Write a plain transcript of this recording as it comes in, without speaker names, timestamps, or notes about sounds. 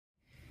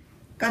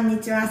こん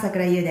にちは、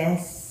桜優で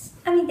す。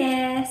あみ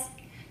です。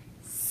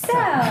So,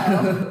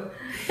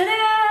 ta-da!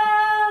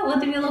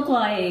 What do we look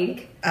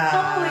like?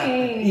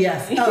 Halloween.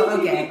 Yes. Oh,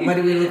 okay. What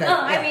do we look like?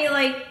 Oh, I mean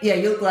like... Yeah,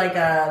 you look like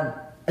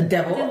a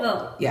devil.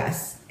 Devil.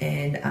 Yes.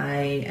 And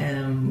I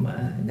am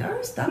a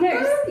nurse, doctor?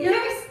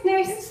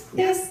 Nurse.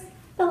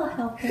 That'll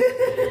help.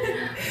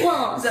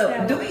 Well,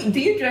 so do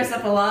you dress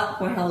up a lot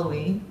for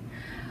Halloween?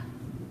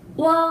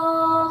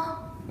 Well...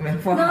 I mean,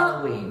 for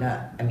Halloween,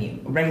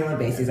 regular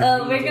basis.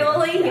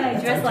 Regularly, yeah, I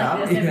dress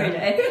like this every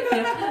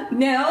day.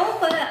 No,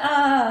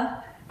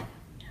 but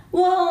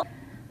well,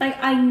 like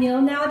I know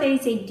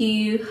nowadays they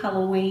do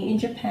Halloween in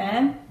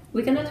Japan.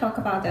 We're gonna talk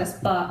about this,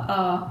 but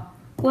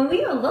when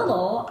we were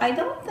little, I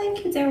don't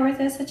think there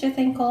was such a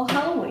thing called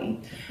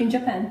Halloween in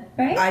Japan,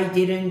 right? I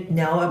didn't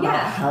know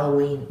about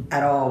Halloween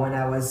at all when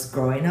I was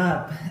growing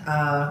up.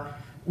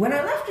 When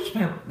I left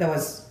Japan, that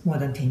was more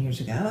than 10 years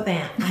ago.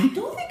 Then I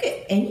don't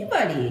think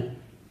anybody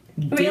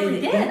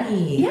did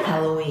any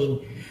Halloween.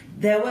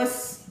 There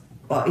was,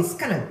 well, it's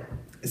kind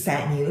of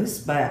sad news,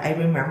 but I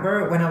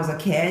remember when I was a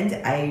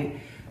kid, I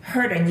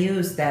heard a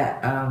news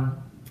that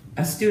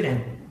a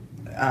student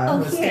who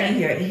was staying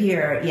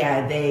here,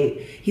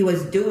 he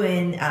was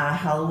doing a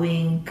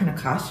Halloween kind of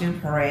costume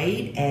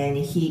parade, and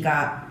he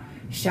got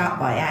shot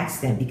by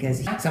accident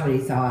because somebody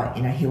thought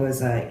he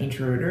was an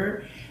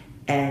intruder.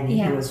 And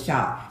he was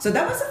shot. So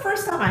that was the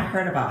first time I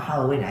heard about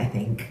Halloween, I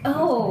think.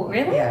 Oh,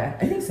 really? Yeah,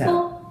 I think so.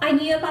 Well, I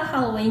knew about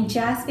Halloween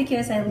just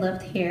because I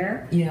lived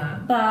here. Yeah.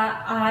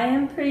 But I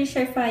am pretty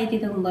sure if I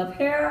didn't live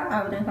here,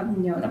 I wouldn't have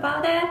known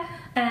about it.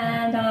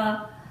 And,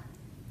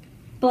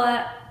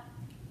 but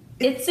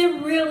it's a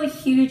really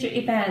huge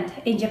event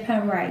in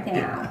Japan right now.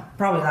 Yeah.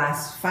 Probably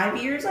last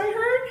 5 years, I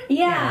heard. Yeah.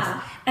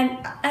 Yes. And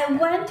I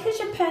went to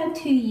Japan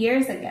 2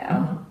 years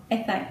ago.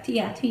 In fact,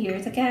 2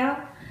 years ago.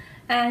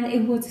 And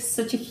it was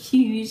such a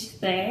huge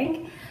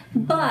thing,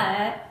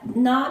 but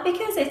not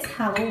because it's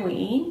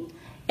Halloween.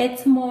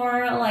 It's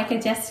more like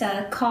just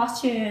a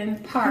costume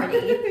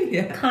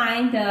party,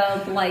 kind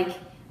of like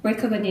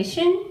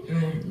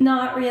recognition.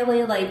 Not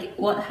really like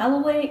what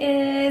Halloween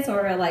is,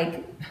 or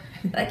like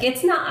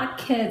it's not a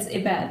kids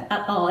event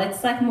at all.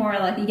 It's like more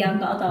like a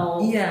young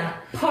adult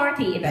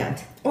party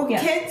event. Or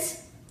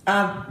kids.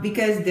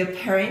 Because their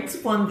parents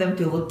want them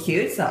to look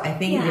cute, so I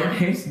think their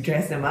parents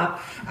dress them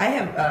up. I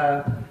have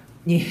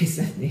yes,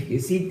 if you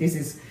see, this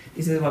is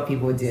what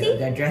people do. See?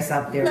 They dress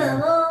up their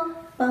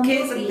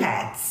kids and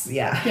pets.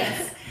 Yeah.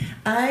 Yes.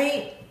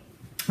 I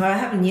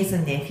have a niece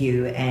and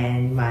nephew,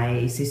 and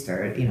my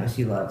sister.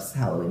 She loves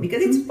Halloween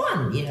because it's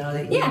fun. You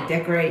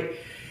decorate,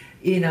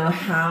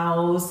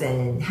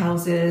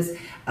 houses.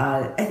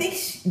 I think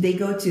they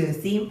go to a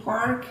theme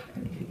park. I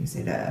don't know if you can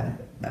say the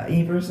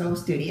Universal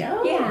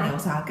Studio in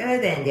Osaka.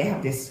 Then they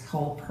have this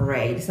whole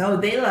parade. So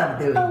they love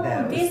doing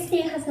those.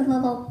 Disney has a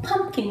little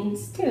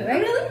pumpkins too,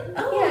 right? Really?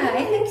 Oh, yeah,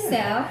 I think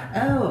so.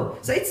 Oh,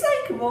 so it's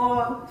like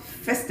more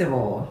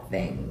festival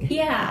thing.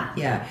 Yeah.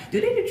 Yeah.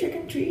 Do they do trick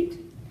and treat?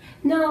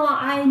 No,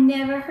 I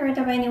never heard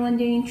of anyone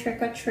doing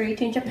trick or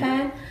treat in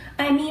Japan.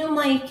 I mean,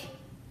 like,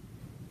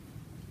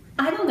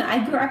 I don't know. I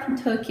grew up in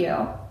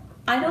Tokyo.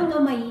 I don't know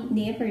my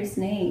neighbor's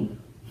name.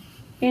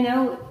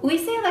 We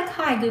say like,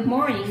 hi, good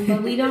morning,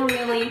 but we don't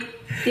really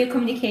do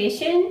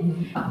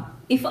communication.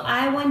 If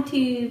I went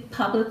to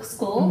public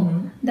school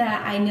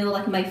that I know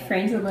like my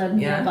friends live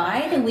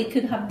nearby, then we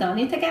could have done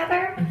it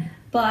together.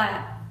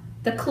 But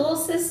the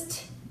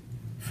closest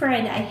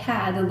friend I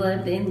had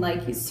lived in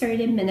like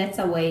 30 minutes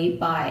away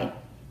by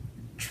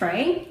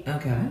train.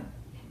 Okay.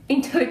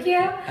 In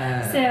Tokyo,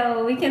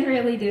 so we can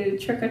really do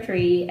trick or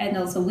treat, and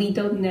also we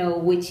don't know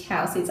which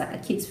house is like a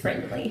kids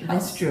friendly house.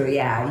 That's true.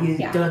 Yeah, you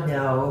don't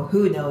know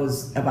who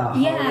knows about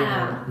Halloween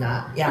or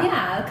not.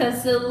 Yeah,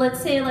 because let's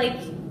say like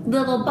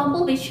little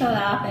bumblebee showed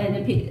up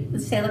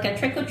and say like a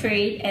trick or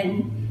treat,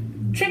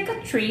 and trick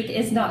or treat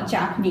is not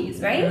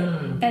Japanese, right?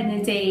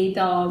 And they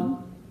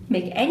don't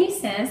make any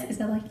sense. Is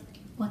it like,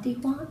 what do you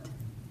want?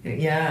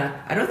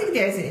 Yeah, I don't think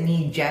there's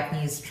any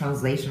Japanese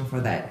translation for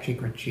that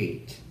trick or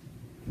treat.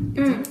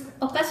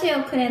 お菓子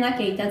をくれな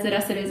きゃいたず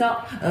らする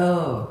ぞ。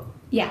Oh.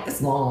 Yeah.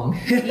 That's long.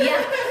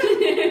 Yeah.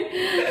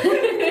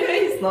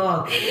 It's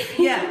long.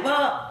 Yeah,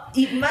 well,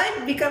 it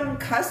might become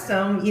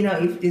custom,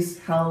 if this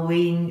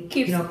Halloween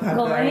keeps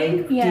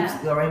going.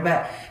 Keeps going.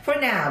 But for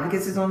now,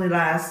 because it's only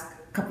last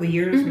couple of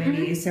years,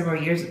 maybe several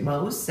years at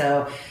most,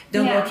 so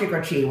don't go trick or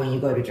treat when you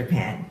go to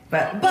Japan.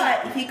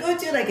 But if you go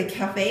to like a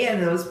cafe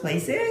and those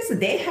places,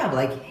 they have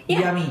like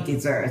yummy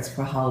desserts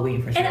for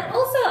Halloween for sure. And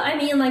also, I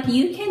mean, like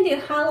you can do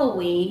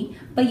Halloween,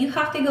 but you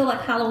have to go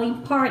like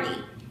Halloween party.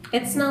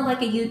 It's not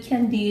like you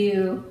can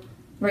do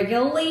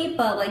regularly,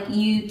 but like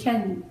you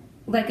can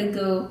like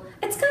go.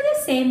 It's kind of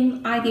the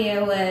same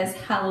idea with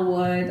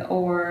Hollywood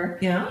or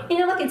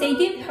like they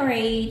do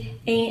parade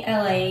in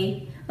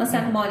LA.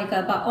 Santa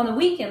Monica, but on a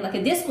weekend, like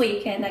this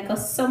weekend, I got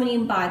so many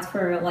invites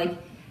for like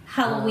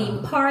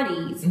Halloween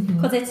parties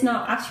because it's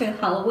not actually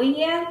Halloween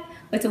yet,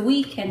 but it's a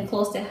weekend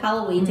close to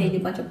Halloween. They do a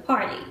bunch of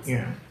parties.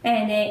 Yeah.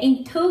 And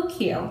in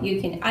Tokyo,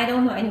 you can. I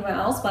don't know anywhere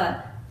else,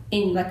 but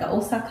in like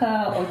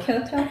Osaka or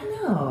Kyoto?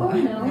 No. Oh,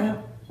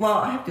 no. Well,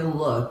 I have to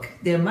look.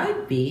 There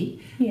might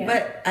be. Yeah.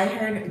 But I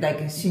heard like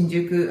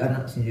Shinjuku,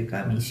 not Shinjuku,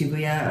 I mean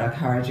Shibuya or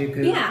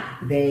Harajuku. Yeah.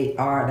 They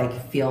are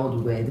like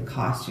filled with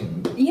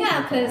costumes.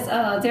 Yeah, because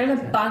there's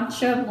a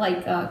bunch of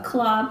like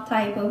club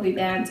type of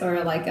events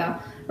or like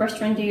a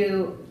restaurant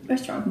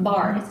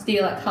bars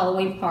do like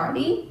Halloween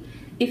party.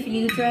 If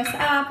you dress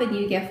up and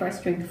you get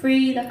first drink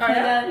free, that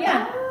kind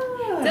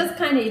of those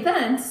kind of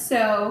events.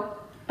 So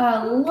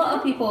a lot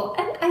of people,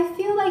 and I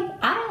feel like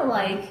I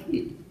like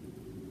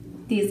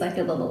these like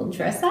a little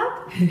dress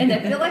up, and I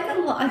feel like a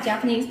lot of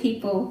Japanese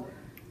people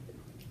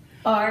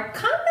are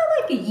kind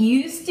of like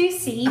used to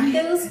seeing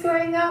those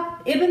growing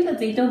up, even though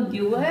they don't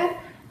do it.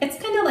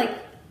 It's kind of like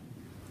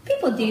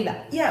people do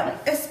that. Yeah,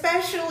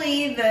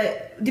 especially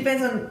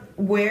depends on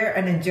where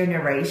and the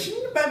generation,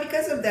 but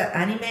because of the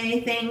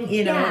anime thing,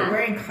 you know,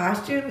 wearing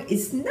costume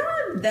is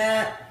not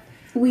that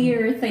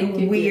weird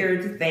thing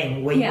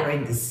when you're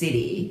in the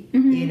city,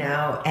 you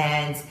know,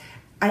 and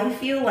I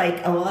feel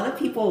like a lot of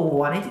people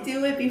wanted to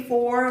do it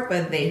before,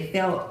 but they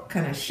felt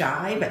kind of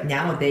shy, but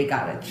now they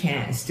got a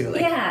chance to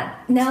like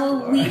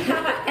now we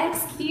have an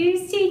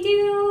excuse to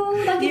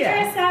do like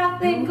dress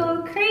up and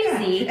go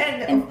crazy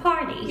and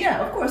party.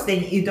 Yeah, of course,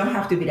 then you don't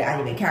have to be the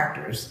anime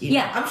characters. You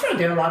know? I'm sure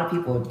there are a lot of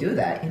people who do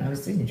that, you know,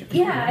 in Japan.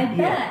 Yeah, I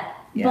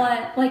bet.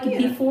 But like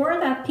before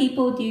that,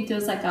 people do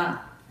those like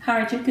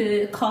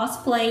Harajuku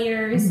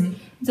cosplayers.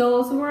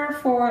 Those were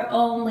for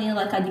only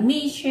like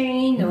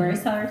animation or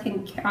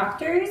certain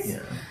characters.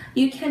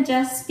 You can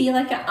just be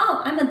like,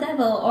 oh, I'm a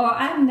devil or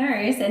I'm a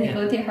nurse, and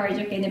go to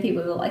Harajuku, and then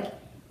people will like,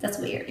 that's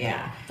weird.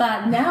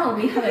 But now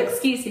we have an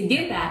excuse to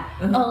do that.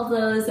 All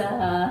those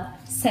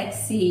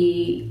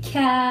sexy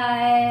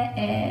cat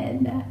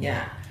and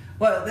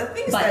well, the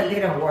things that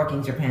didn't work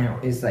in Japan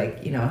is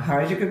like, you know,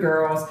 Harajuku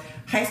girls,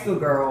 high school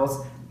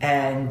girls,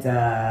 and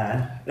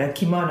the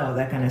kimono,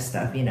 that kind of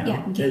stuff, you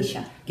know.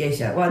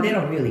 Geisha. Well, they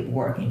don't really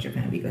work in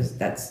Japan because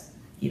that's,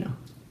 you know,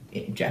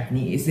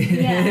 Japanese. It's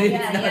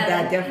not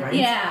that different.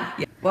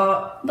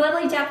 Well, but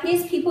like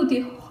Japanese people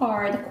do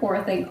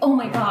hardcore thing. Oh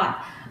my god.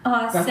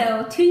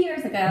 So 2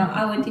 years ago,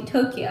 I went to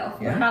Tokyo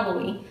for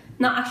Halloween.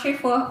 Not actually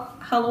for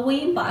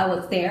Halloween, but I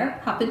was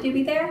there, happened to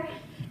be there.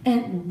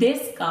 And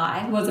this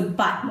guy was a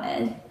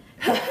Batman.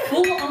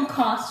 Full on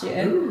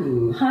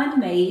costume,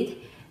 handmade.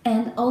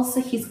 And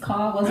also his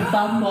car was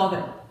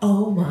Batmobile.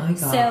 Oh my god.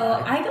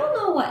 So I don't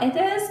know what it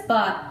is,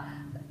 but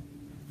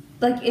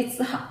like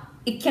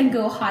it can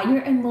go higher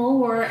and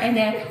lower, and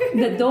then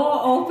the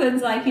door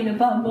opens like in a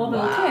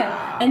Batmobile too.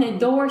 And the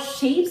door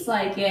shapes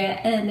like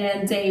it, and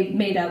then they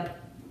made up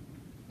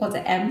what's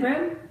an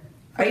emblem?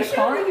 Are you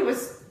sure he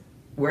was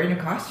wearing a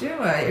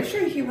costume? Are you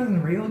sure he wasn't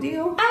a real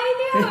deal?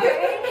 I know,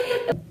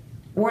 right?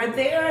 Were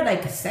there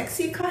like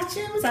sexy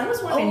costumes? I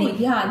was wondering. Oh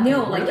yeah,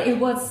 no, like it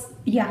was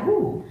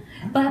Ooh.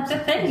 But the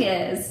thing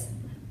is,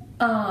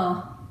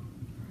 I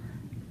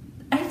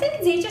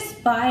think they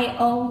just buy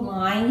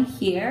online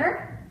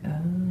here.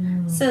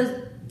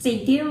 So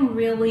they didn't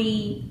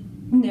really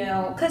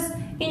know. Because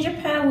in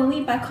Japan, when we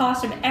buy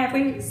costume,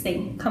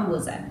 everything comes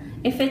with it.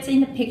 If it's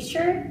in the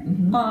picture,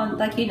 on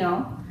like, you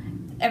know,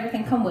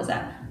 everything comes with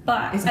it.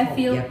 But I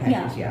feel,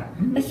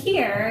 But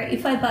here,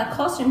 if I buy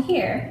costume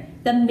here,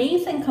 the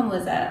main thing comes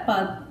with it,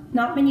 but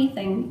not many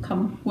things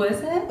come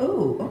with it.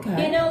 Oh,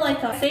 okay. You know,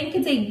 like I think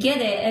they get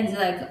it and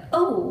they're like,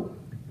 oh,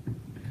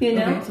 you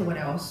know. Okay, so what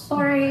else?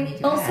 Or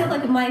also,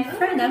 like my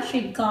friend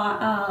actually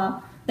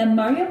got the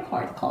Mario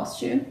Kart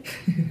costume.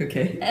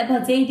 Okay.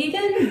 But they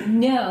didn't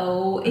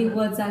know it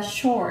was a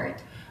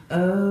short.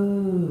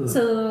 Oh.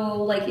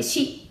 So like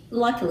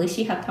luckily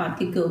she had time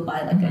to go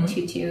buy like a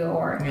tutu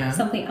or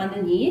something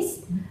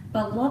underneath.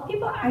 But a lot of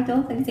people, I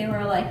don't think they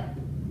were like,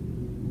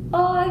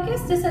 oh, I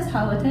guess this is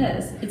how it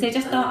is. They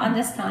just don't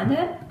understand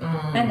it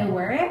and they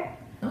wear it.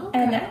 Okay.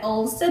 And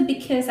also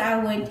because I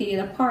went to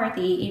the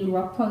party in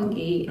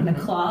Roppongi in the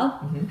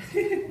club,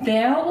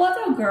 there was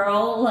a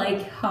girl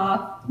like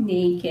half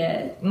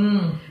naked.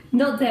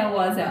 Not there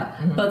was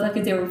but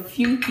like there were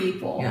few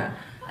people. Yeah.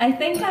 I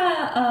think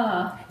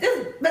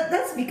but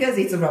that's because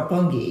it's a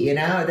Roppongi, you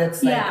know?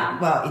 That's like,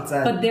 well, it's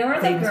a but there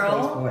was a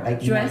girl for,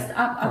 like, dressed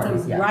up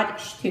as a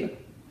radish too.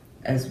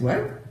 As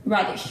what?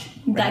 Radish.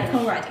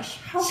 Daikon radish.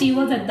 She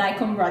was a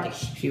daikon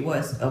radish. She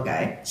was,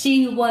 okay.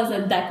 She was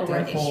a daikon The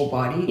radish. whole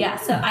body? Yeah,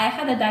 so I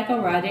had a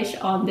daikon radish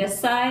on this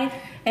side,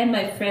 and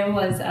my friend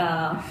was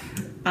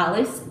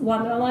Alice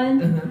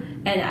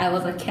Wonderland, and I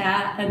was a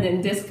cat, and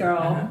then this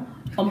girl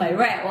on my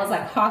right was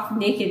like half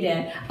naked,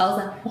 and I was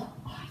like, what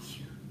are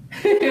you?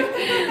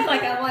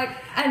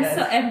 I'm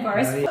so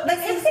embarrassed. Like,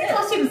 I think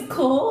costume is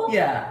cool.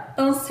 Yeah.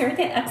 On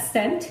certain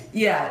extent.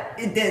 Yeah,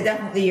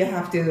 definitely you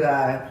have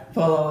to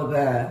follow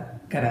the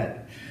kind of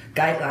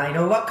guideline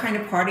or what kind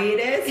of party it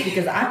is,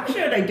 because I'm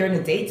sure like during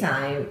the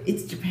daytime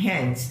it's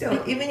Japan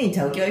still, even in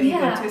Tokyo, if you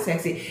go too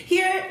sexy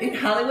here in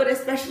Hollywood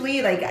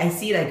especially, like I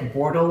see like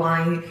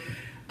borderline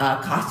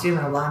costume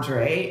and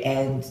lingerie,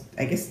 and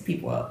I guess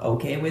people are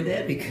okay with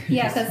it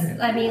because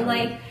I mean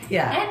like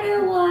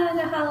everyone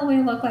at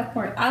Halloween look like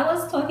porn. I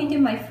was talking to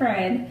my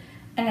friend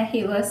And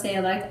he was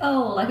saying like,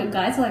 oh, like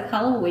guys like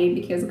Halloween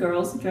because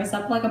girls dress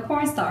up like a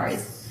porn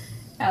stars.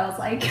 I was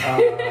like,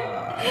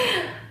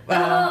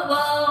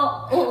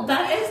 well,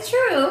 that is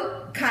true.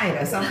 Kind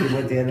of. Some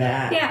people do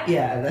that. Yeah.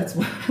 Yeah, that's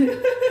why.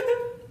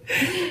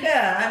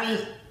 Yeah, I mean,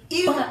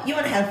 you want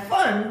to have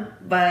fun,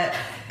 but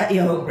at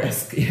your own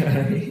risk. You know what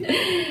I mean?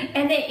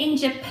 And then in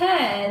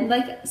Japan,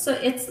 like, so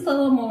it's a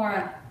little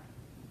more,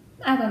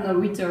 I don't know,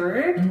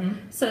 reserved.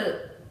 So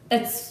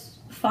it's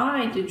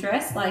fine to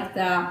dress like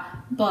that,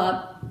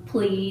 but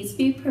please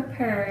be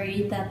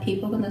prepared that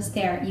people are gonna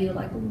stare at you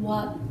like,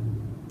 what's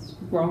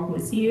wrong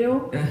with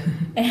you?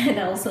 And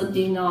also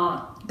do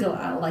not go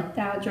out like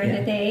that during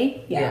the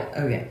day. Yeah.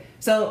 Okay.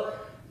 So,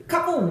 a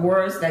couple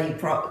words that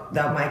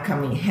that might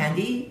come in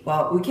handy.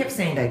 Well, we kept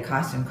saying that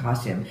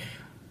costume.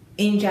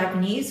 In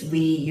Japanese, we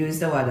use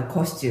the word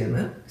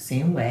costume,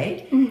 same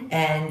way,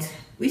 and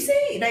we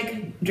say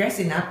like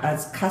dressing up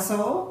as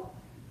kaso.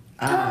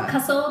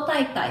 Kaso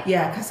taikai.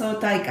 Yeah, kaso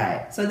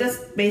taikai. So that's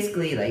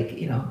basically like,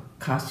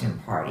 costume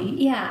party.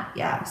 Yeah.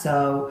 Yeah.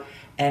 So,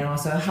 and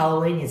also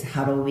Halloween is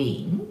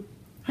Halloween.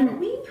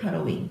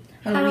 Halloween.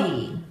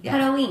 Yeah.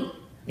 Halloween.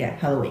 Yeah,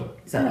 Halloween.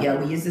 So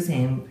yeah, we use the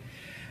same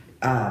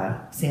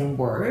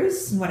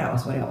words. What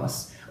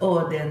else?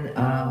 Oh, then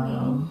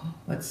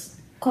what's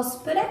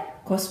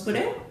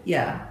Cosplay?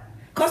 Yeah.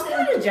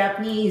 Cosplay is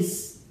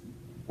Japanese.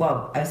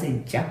 Well, I would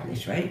say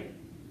Japanese, right?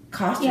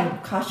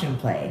 Costume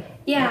play.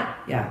 Yeah.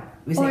 Yeah.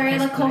 We Or say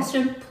the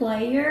costume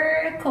play.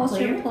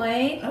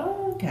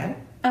 Oh, okay.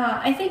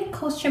 I think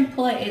costume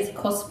play is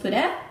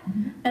cosplay,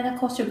 and the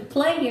costume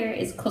player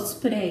is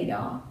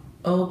cosplayer.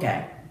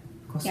 Okay.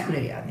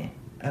 Cosplayer, yeah.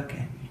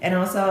 Okay. And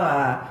also,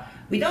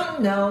 we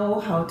don't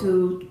know how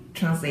to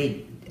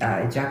translate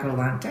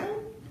jack-o'-lantern,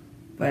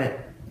 but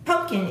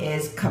pumpkin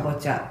is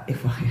kabocha,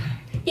 FYI.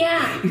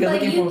 Yeah,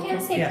 but you can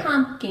say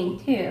pumpkin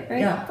too, right?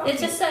 Yeah, pumpkin.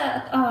 It's just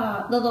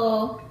a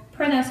little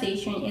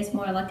pronunciation is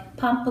more like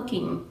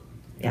pumpkin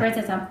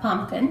rather than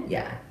pumpkin.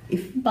 Yeah.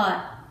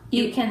 But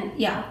you can,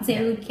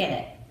 they will get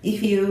it.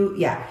 If you,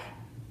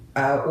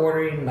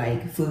 ordering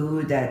like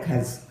food that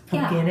has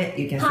pumpkin in it,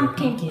 you can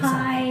pumpkin say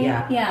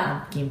pie.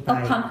 Pumpkin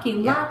pie. Or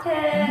pumpkin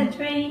latte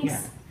drinks.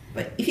 Yeah.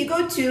 But if you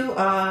go to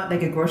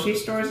like a grocery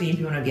store, and if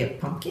you want to get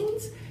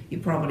pumpkins, you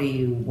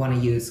probably want to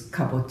use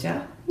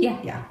kabocha. Yeah.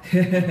 Yeah.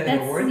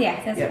 That's for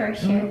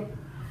sure.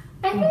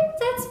 I think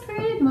that's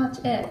pretty much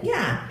it.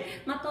 Yeah.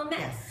 まとめ。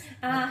 Yes.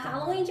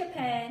 Halloween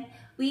Japan,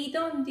 we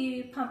don't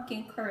do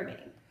pumpkin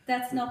carving.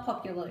 That's not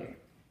popular.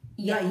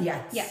 Yeah.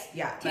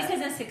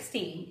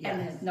 2016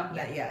 and then not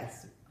yet.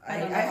 Yes. I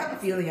have a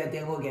feeling that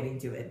they will get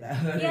into it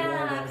though.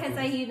 Yeah, because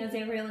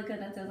they're really good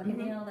at the like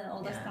nail and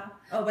all that stuff.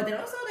 Oh, but then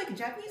also like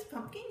Japanese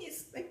pumpkin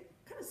is like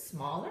kind of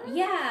smaller.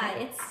 Yeah,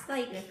 it's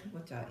like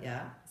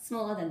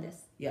smaller than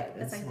this. Yeah,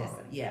 that's like smaller.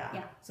 this.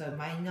 Yeah. So it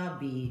might not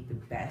be the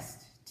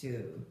best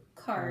to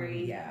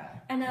carry. Yeah.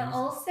 And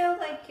also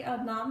like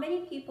not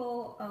many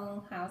people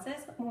own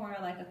houses, more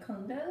like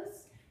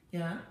condos.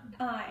 Yeah.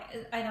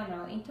 I don't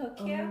know, in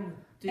Tokyo.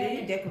 Do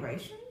they do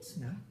decorations?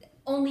 No.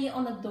 Only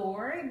on the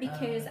door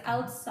because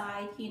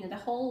outside, the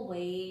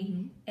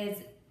hallway is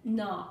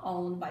not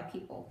owned by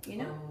people,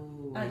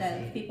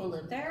 that people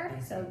live there.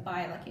 So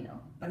by like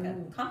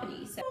a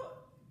company. So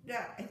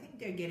yeah, I think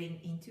they're getting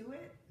into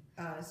it.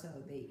 So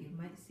you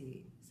might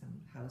see some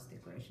house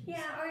decorations.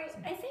 Yeah, or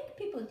I think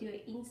people do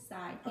it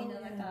inside, like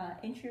a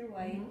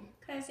entryway.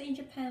 Because in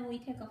Japan, we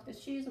take off the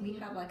shoes. We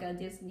have like a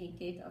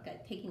designated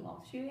taking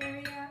off shoe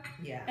area.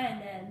 Yeah.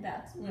 And then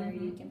that's where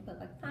you can put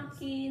like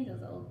pumpkin,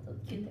 those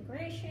cute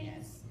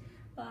decorations.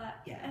 But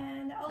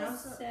and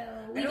also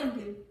we don't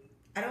do.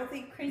 I don't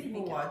think crazy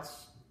people makeup.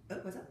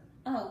 watch. What's that?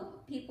 Oh,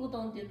 people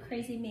don't do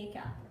crazy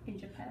makeup in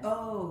Japan.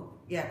 Oh,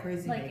 yeah,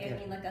 crazy like, makeup. I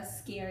mean, like a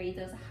scary,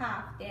 there's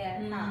half there,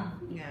 half.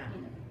 Yeah.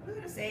 I was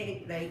gonna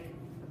say, like,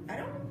 I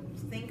don't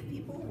think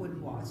people would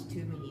watch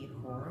too many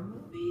horror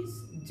movies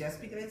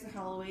just because it's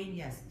Halloween.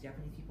 Yes,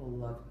 Japanese people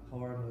love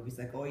horror movies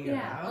like all year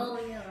round. All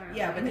year round.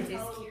 Yeah, but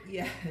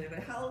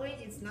but Halloween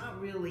is not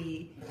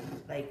really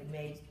like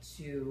made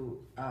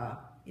to,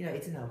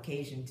 it's an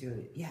occasion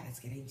to,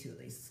 let's get into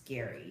like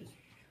scary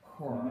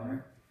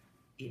horror,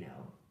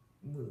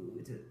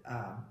 mood.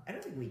 I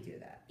don't think we do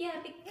that.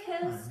 Yeah,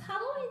 because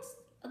Halloween's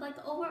like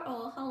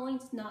overall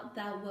Halloween's not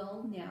that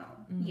well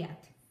known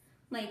yet.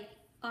 Like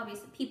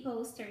obviously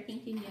people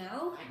starting to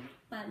know,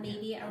 but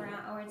maybe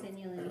around our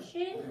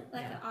generation,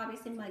 like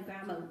obviously my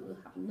grandma will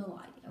have no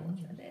idea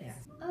what that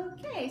is.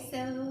 Okay,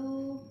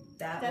 so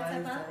that's was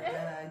about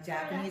it.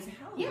 Japanese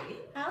Halloween. Yeah,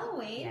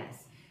 Halloween.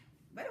 Yes.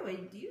 By the way,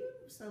 do you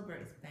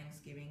celebrate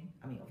Thanksgiving?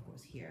 I mean, of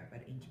course here,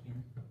 but in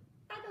Japan.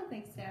 I don't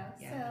think so.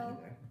 Yeah,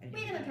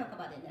 we're gonna talk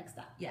about it next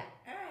time. Yeah.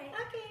 All right.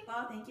 Okay.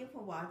 Well, thank you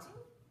for watching.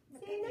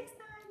 See you next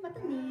time.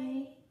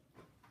 Bye.